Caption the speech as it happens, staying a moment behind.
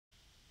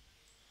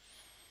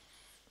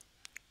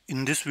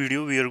In this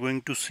video we are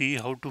going to see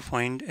how to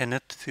find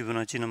nth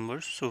Fibonacci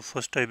numbers. So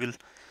first I will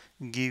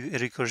give a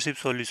recursive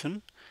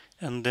solution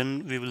and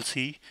then we will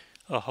see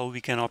how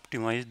we can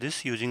optimize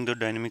this using the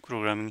dynamic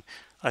programming.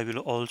 I will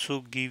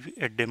also give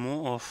a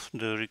demo of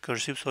the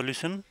recursive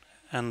solution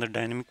and the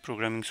dynamic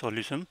programming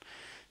solution.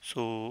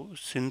 So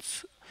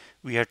since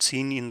we had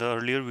seen in the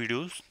earlier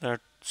videos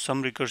that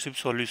some recursive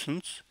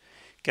solutions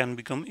can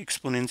become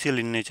exponential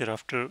in nature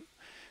after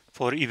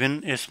for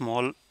even a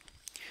small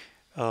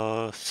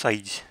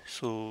size.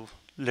 So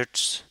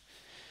let's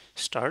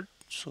start.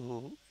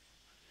 So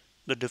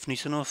the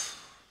definition of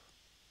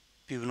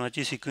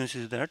Fibonacci sequence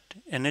is that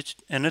nth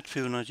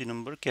Fibonacci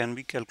number can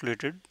be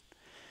calculated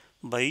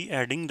by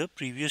adding the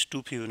previous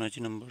two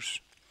Fibonacci numbers.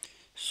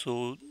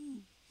 So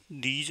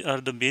these are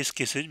the base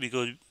cases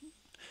because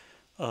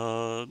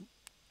uh,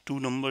 two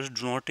numbers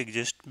do not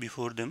exist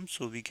before them.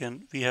 So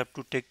we have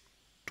to take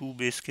two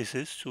base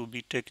cases. So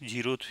we take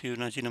 0th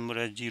Fibonacci number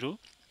as 0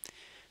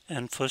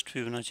 and first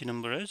Fibonacci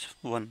number as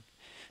 1.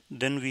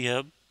 Then we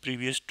have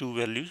previous two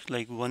values,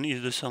 like 1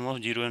 is the sum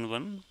of 0 and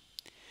 1.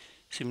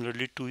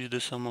 Similarly 2 is the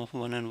sum of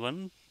 1 and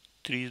 1.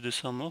 3 is the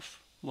sum of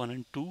 1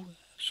 and 2.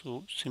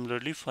 So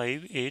similarly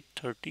 5, 8,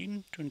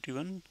 13,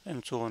 21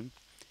 and so on.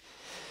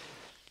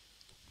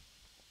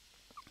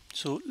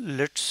 So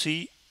let's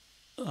see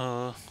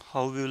how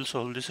we will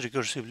solve this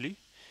recursively.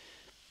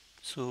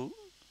 So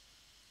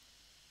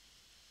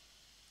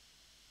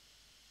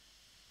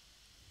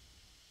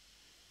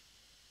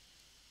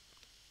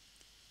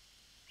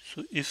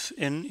if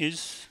n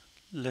is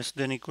less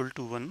than equal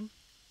to 1,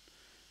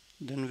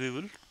 then we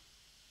will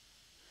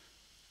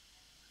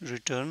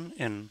return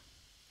n.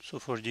 So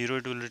for 0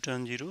 it will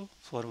return 0,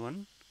 for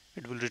 1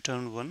 it will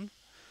return 1,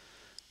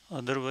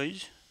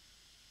 otherwise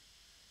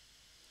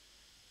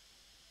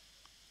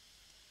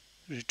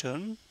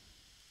return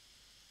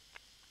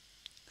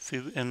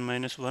fib n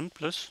minus 1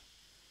 plus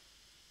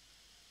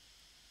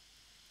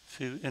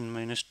fib n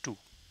minus 2.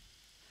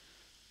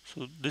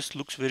 So this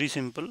looks very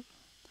simple,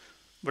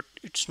 but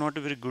it's not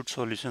a very good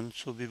solution.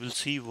 So we will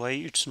see why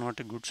it's not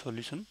a good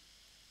solution.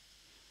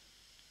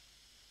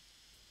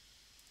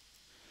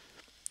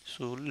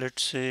 So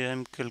let's say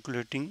I'm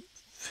calculating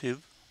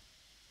fib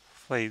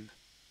 5.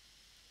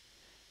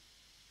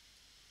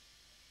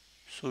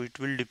 So it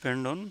will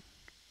depend on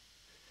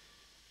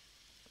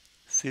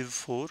fib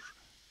 4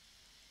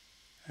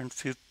 and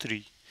fib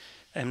 3.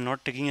 I'm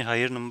not taking a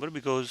higher number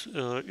because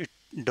it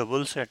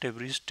doubles at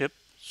every step.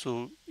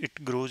 So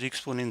it grows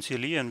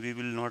exponentially and we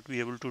will not be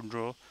able to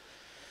draw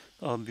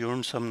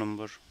beyond some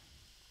number.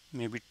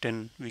 Maybe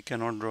 10 we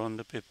cannot draw on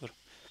the paper.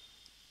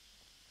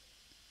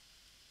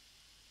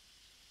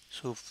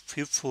 So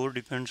fib 4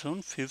 depends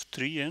on fib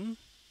 3 and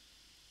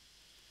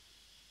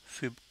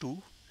fib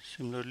 2.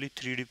 Similarly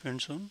 3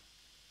 depends on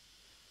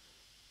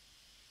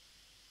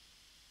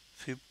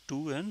fib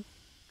 2 and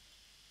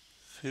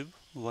fib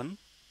 1,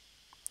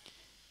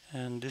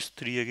 and this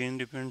 3 again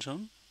depends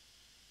on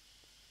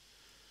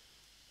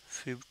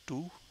fib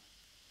 2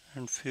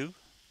 and fib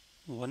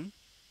 1,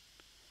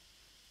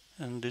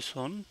 and this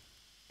on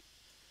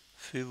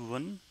fib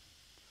 1,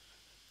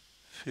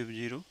 fib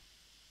 0.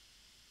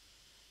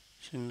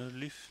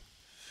 Similarly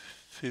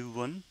fib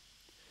 1,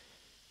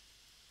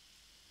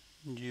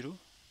 0,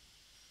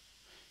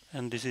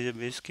 and this is a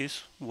base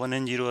case. 1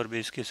 and 0 are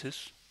base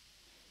cases.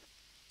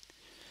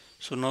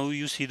 So now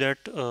you see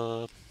that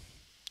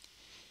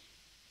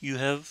you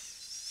have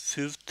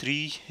fib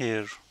 3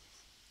 here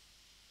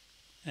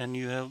and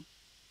you have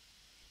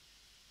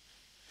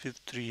fib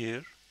 3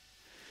 here.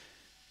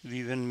 We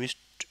even missed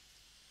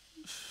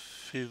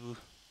fib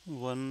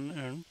 1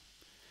 and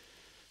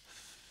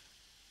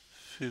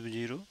fib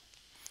 0.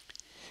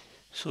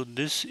 So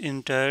this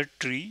entire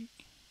tree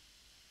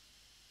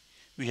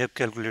we have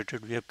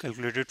calculated. We have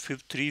calculated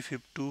fib 3,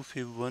 fib 2,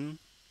 fib 1.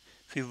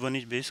 Fib 1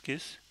 is base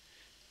case.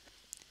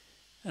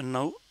 And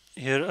now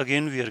here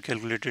again we are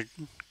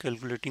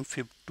calculating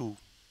fib 2.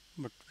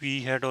 But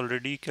we had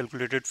already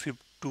calculated fib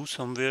 2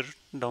 somewhere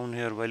down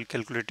here while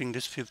calculating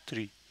this fib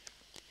 3.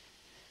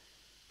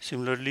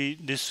 Similarly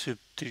this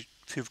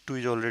fib 2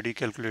 is already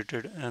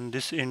calculated, and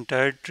this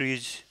entire tree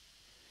is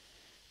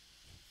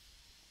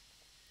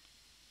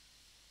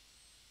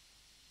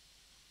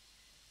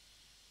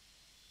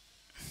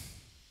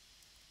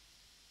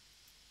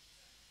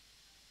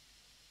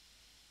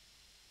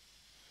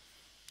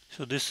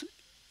so this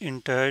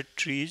entire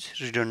tree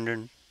is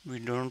redundant. We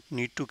don't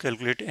need to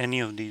calculate any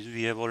of these.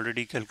 We have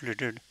already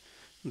calculated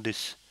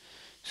this.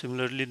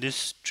 Similarly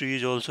this tree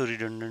is also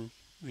redundant.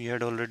 We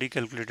had already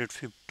calculated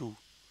fib 2.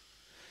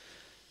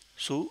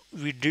 So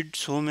we did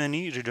so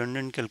many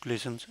redundant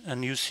calculations,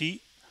 and you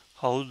see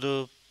how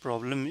the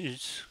problem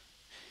is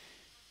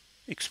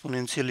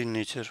exponential in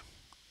nature.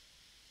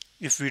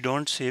 If we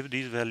don't save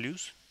these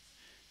values,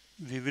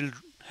 we will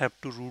have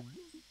to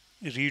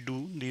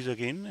redo these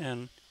again,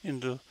 and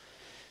in the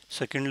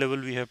second level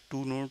we have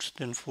 2 nodes,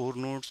 then 4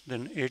 nodes,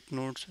 then 8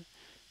 nodes.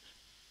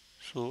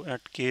 So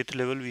at kth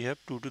level we have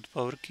 2 to the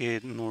power k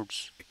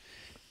nodes.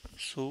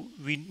 So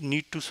we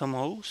need to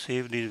somehow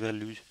save these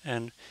values,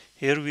 and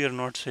here we are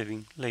not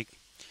saving. Like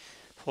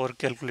for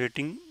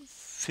calculating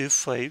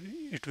fib5,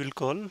 it will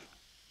call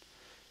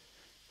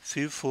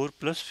fib4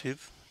 plus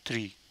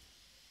fib3,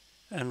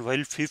 and while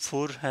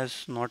fib4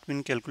 has not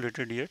been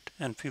calculated yet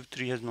and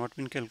fib3 has not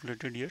been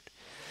calculated yet,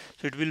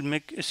 so it will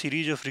make a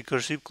series of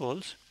recursive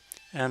calls,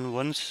 and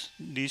once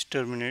these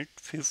terminate,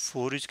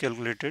 fib4 is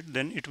calculated,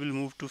 then it will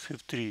move to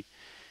fib3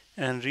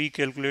 and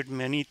recalculate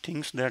many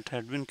things that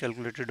had been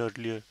calculated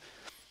earlier.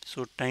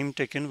 So time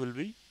taken will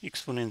be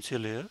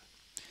exponential here.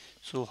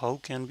 So how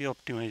can we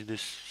optimize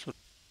this?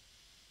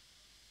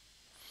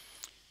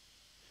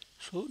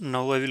 So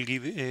now I will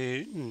give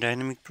a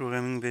dynamic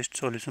programming based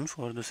solution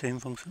for the same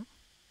function.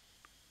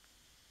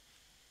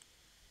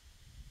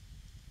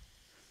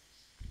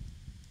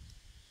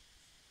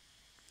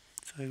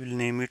 So I will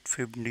name it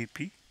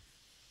fibdp.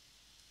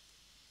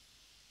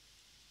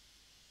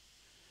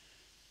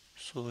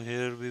 So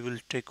here we will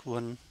take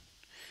one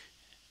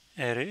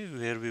array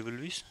where we will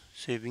be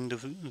saving the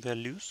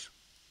values,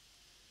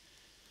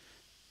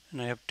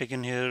 and I have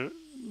taken here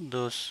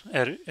those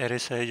array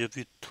size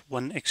with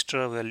one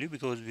extra value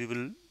because we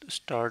will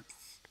start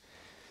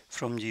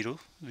from 0.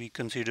 We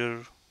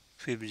consider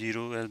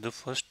fib0 as the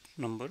first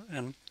number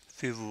and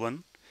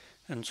fib1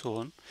 and so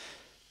on.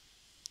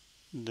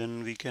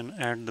 Then we can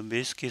add the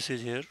base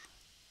cases here.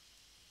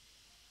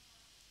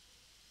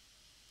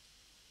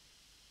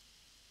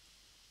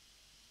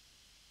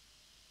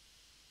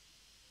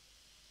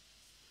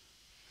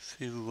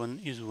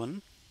 Fib1 is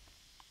 1,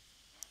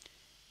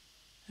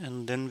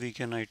 and then we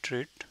can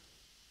iterate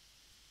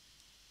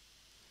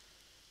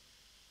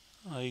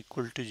I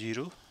equal to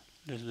 0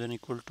 less than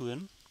equal to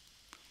n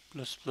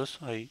plus plus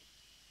I,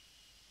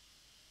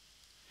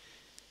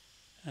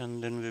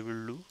 and then we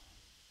will do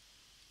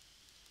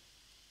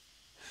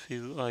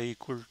fib I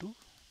equal to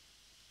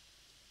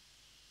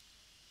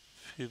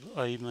fib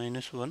I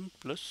minus 1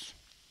 plus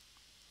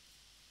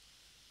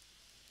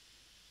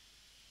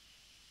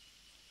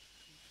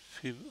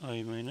fib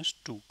I minus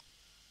 2,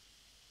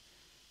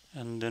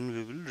 and then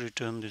we will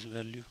return this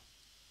value.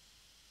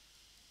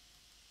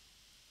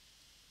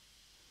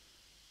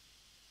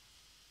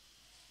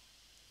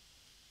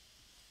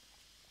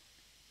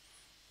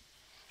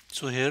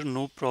 So here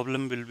no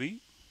problem will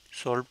be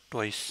solved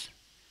twice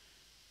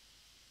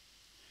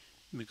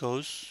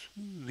because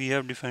we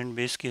have defined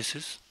base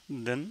cases.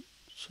 Then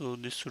so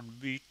this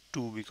should be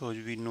 2 because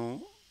we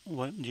know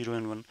 1, 0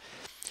 and 1.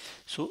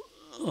 So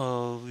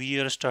we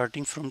are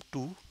starting from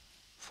 2.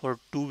 For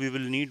 2 we will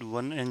need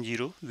 1 and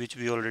 0, which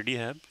we already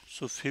have.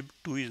 So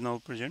fib2 is now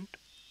present.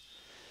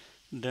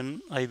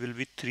 Then I will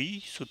be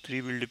 3. So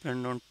 3 will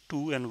depend on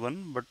 2 and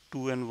 1, but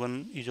 2 and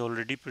 1 is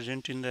already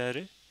present in the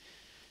array.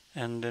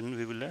 And then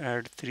we will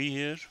add 3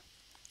 here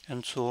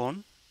and so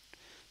on.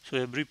 So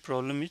every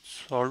problem is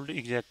solved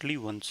exactly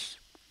once.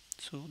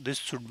 So this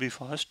should be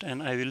fast,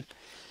 and I will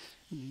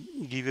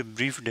give a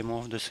brief demo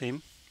of the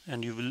same,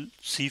 and you will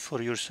see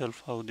for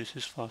yourself how this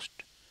is fast.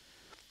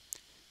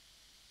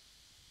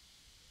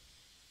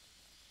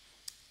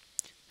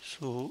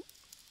 So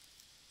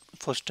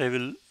first I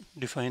will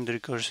define the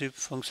recursive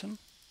function.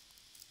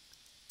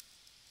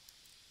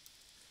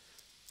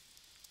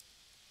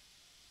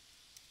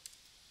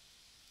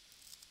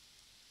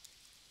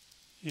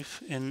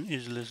 If n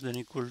is less than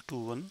equal to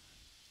 1,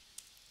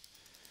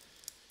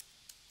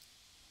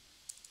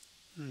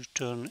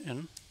 return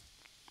n,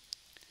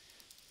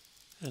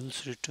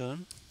 else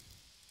return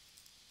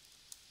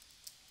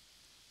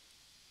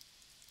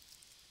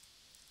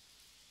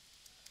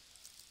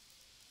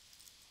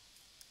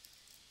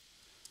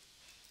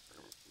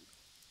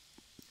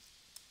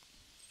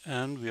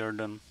and we are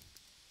done.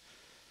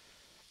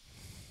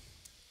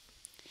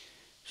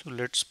 So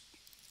let's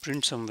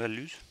print some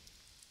values.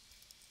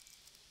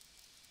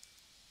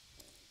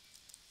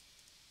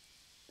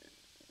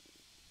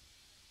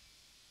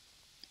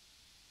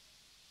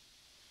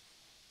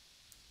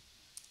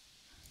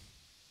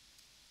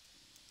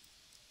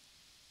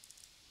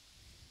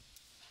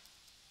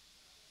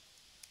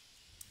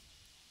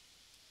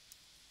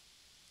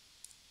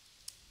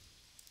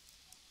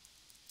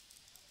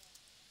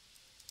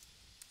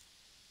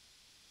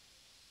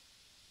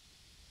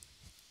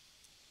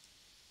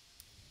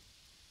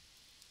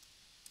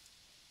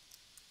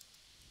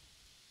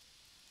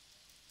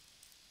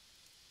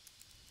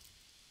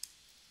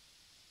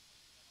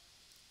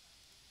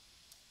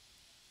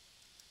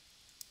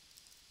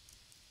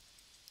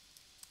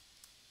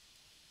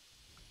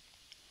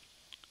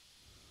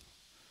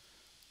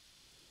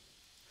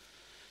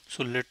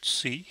 So let's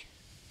see.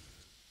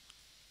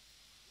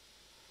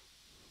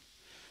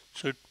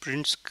 So it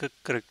prints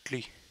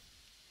correctly.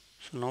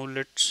 So now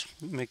let's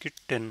make it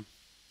 10.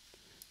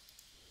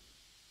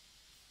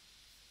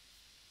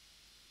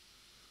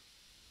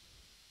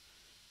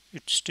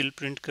 It still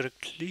print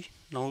correctly.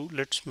 Now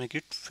let's make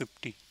it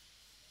 50.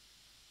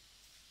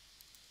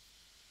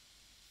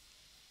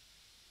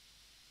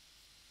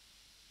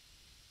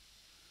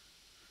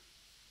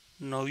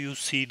 now you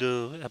see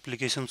the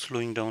application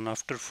slowing down.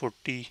 After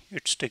 40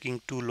 it's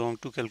taking too long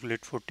to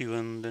calculate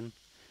 41, then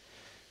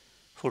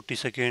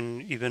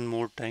 42nd, even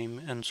more time,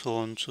 and so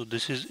on. So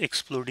this is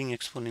exploding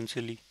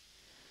exponentially.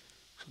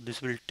 So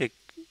this will take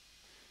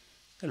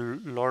a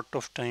lot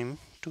of time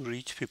to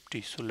reach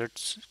 50. So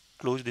let's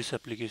close this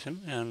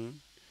application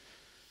and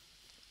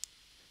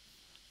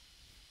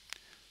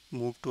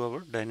move to our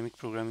dynamic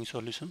programming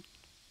solution.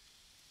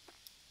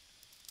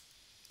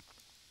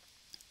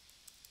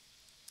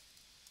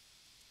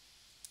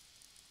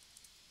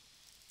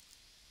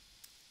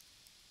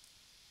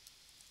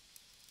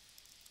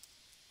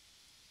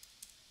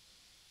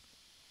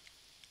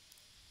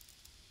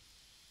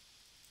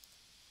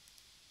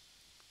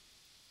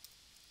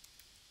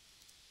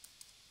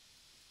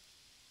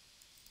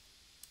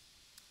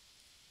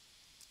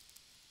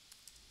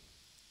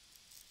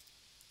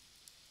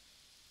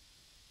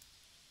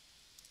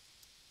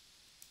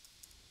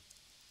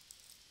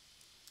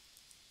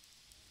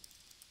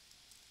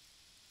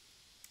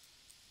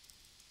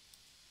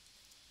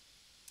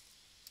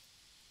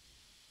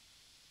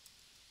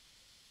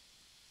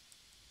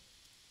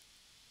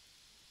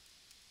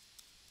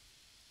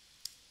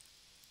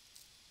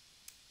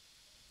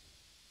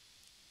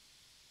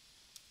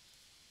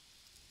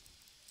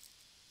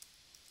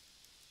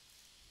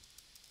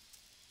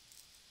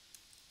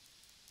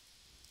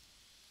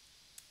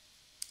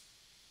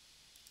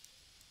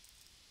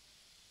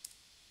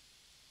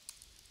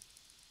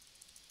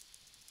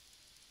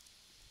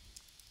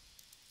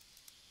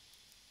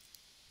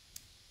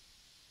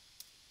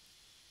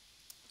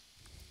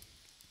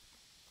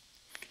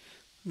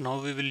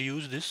 Now we will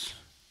use this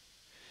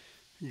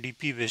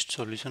DP based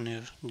solution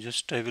here.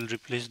 Just I will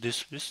replace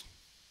this with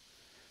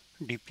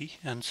DP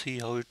and see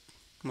how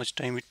much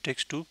time it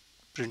takes to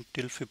print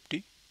till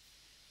 50.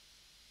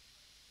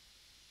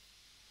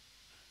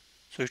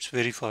 So it's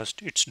very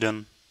fast. It's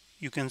done.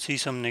 You can see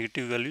some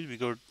negative values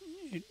because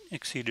it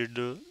exceeded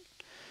the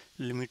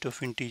limit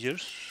of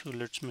integers. So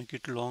let's make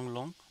it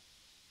long.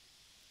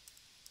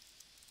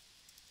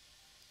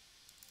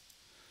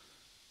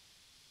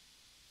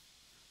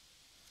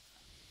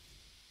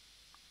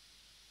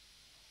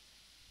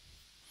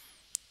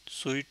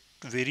 So it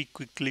very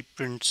quickly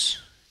prints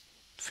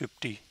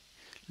 50.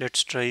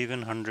 Let's try even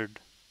 100.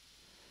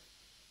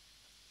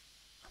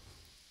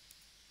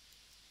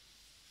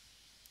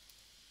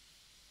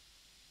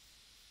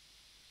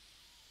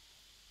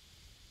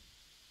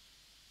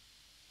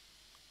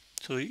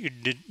 So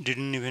it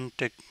didn't even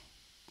take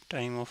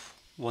time of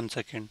 1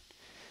 second.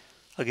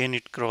 Again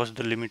it crossed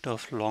the limit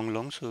of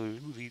long, so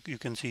you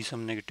can see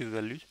some negative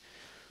values,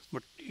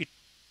 but it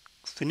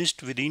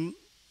finished within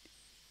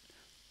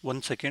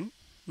 1 second,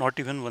 not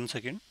even 1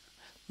 second,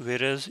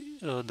 whereas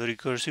the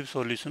recursive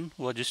solution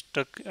was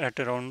stuck at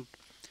around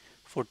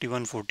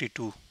 41,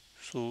 42.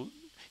 So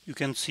you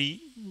can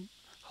see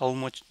how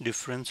much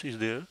difference is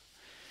there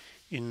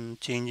in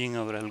changing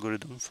our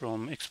algorithm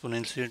from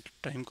exponential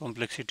time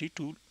complexity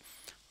to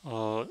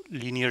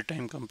linear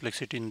time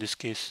complexity in this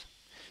case.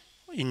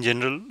 In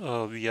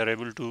general, we are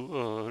able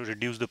to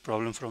reduce the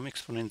problem from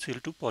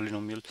exponential to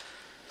polynomial.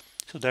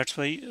 So that's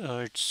why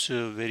it's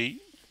a very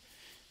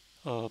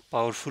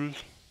powerful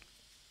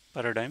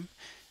paradigm.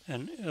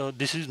 And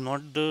this is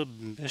not the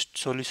best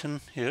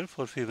solution here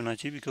for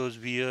Fibonacci because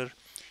we are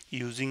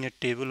using a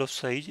table of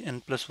size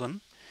n+1.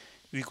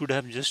 We could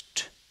have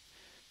just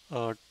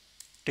uh,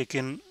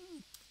 taken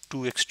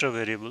two extra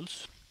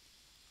variables.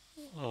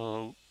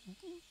 Uh,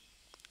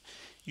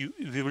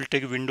 we will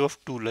take a window of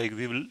two, like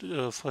we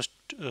will first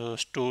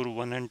store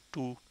 1 and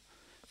 2,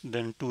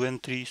 then 2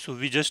 and 3. So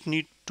we just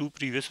need two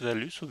previous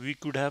values. So we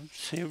could have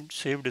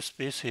saved a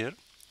space here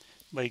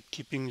by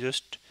keeping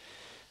just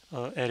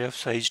array of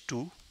size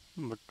 2,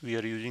 but we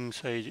are using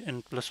size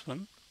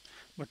n+1,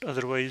 but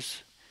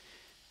otherwise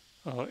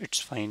it's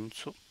fine.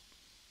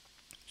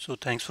 So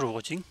thanks for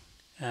watching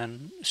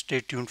and stay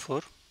tuned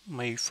for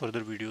my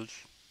further videos.